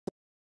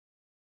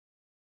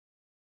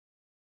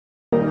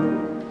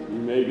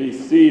may be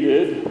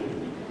seated.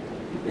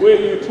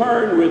 Will you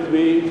turn with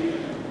me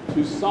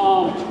to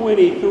Psalm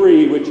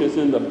 23, which is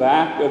in the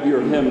back of your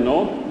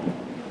hymnal.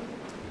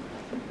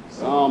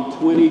 Psalm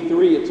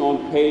 23, it's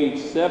on page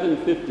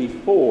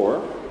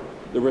 754,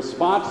 the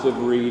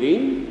responsive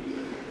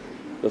reading,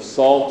 the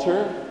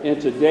Psalter.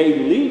 And today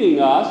leading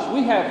us,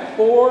 we have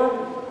four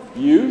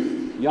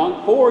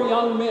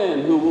young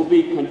men who will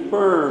be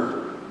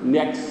confirmed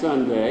next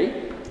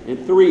Sunday.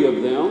 And three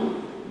of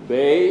them,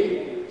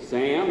 Bay,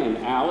 Sam, and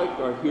Alec,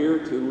 are here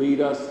to lead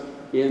us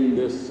in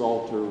this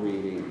Psalter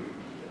reading.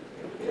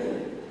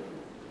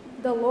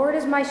 The Lord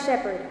is my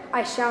shepherd,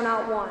 I shall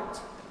not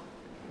want.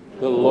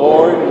 The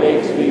Lord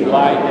makes me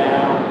lie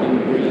down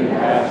in green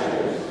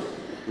pastures,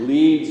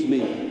 leads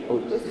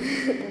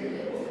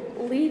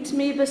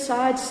me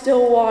beside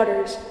still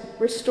waters,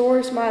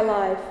 restores my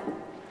life.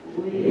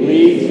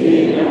 Leads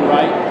me in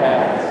right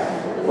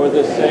paths for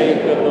the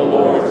sake of the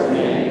Lord's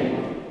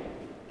name.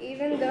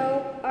 Even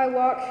though I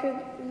walk through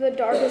the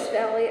darkest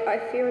valley, I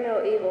fear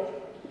no evil.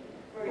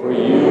 For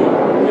you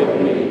are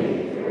with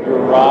me, your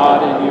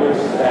rod and your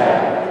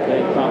staff,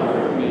 they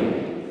comfort me.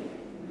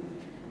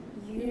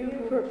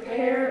 You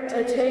prepare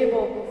a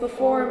table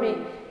before me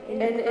in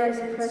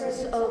the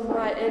presence of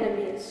my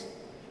enemies.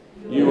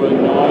 You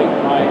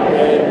anoint my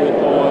head with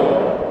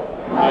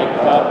oil, my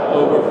cup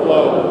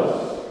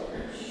overflows.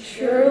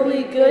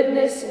 Surely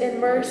goodness and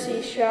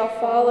mercy shall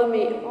follow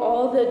me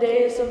all the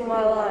days of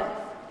my life.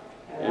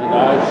 And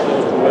I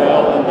shall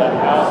dwell in the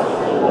house of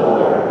the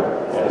Lord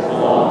as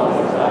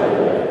long as I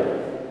live.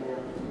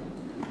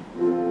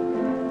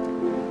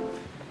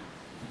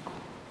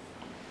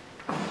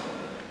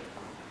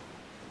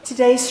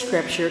 Today's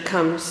scripture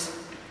comes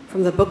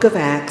from the book of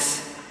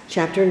Acts,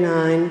 chapter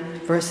 9,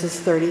 verses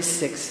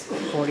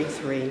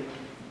 36-43.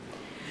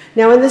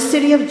 Now in the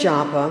city of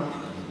Joppa,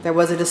 there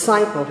was a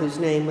disciple whose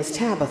name was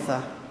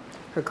Tabitha.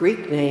 Her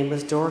Greek name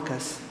was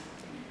Dorcas.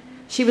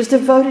 She was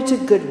devoted to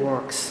good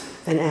works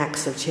and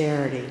acts of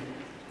charity.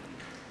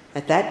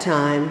 At that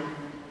time,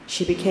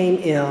 she became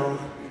ill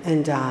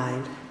and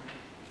died.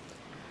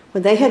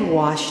 When they had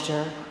washed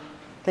her,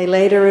 they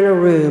laid her in a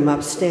room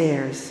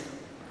upstairs.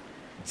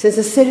 Since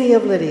the city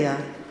of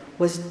Lydia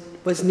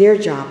was near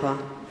Joppa,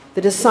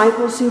 the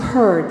disciples who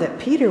heard that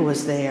Peter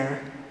was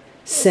there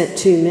sent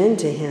two men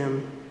to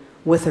him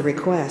with a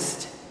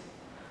request.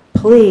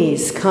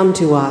 Please come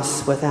to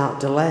us without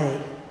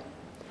delay.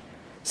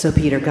 So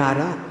Peter got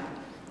up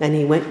and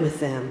he went with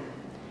them.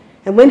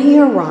 And when he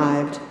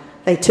arrived,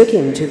 they took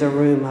him to the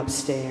room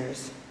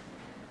upstairs.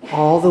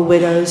 All the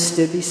widows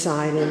stood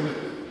beside him,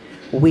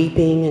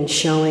 weeping and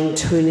showing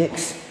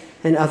tunics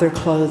and other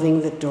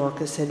clothing that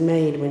Dorcas had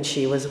made when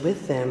she was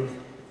with them.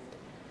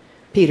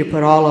 Peter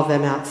put all of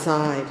them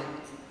outside,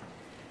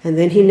 and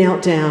then he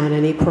knelt down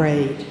and he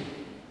prayed.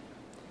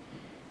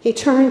 He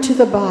turned to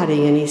the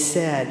body and he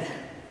said,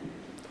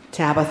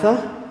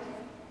 "Tabitha,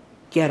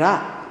 get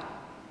up."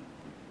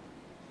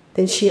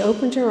 Then she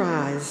opened her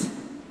eyes,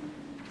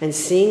 and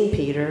seeing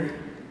Peter,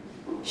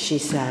 she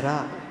sat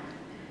up.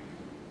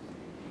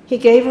 He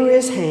gave her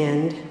his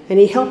hand, and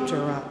he helped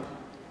her up.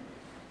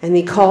 And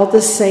he called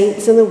the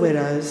saints and the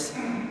widows,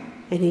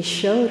 and he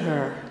showed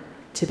her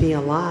to be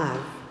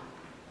alive.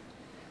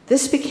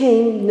 This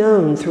became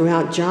known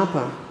throughout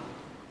Joppa,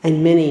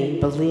 and many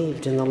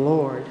believed in the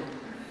Lord.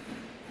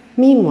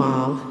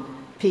 Meanwhile,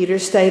 Peter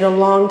stayed a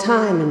long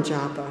time in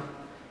Joppa,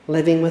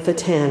 living with a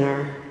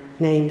tanner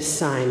named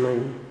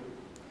Simon.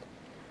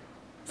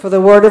 For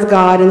the word of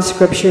God in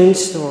Scripture and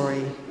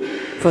story,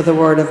 for the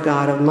word of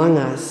God among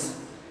us,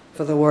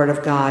 for the word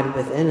of God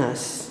within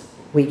us,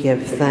 we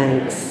give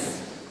thanks.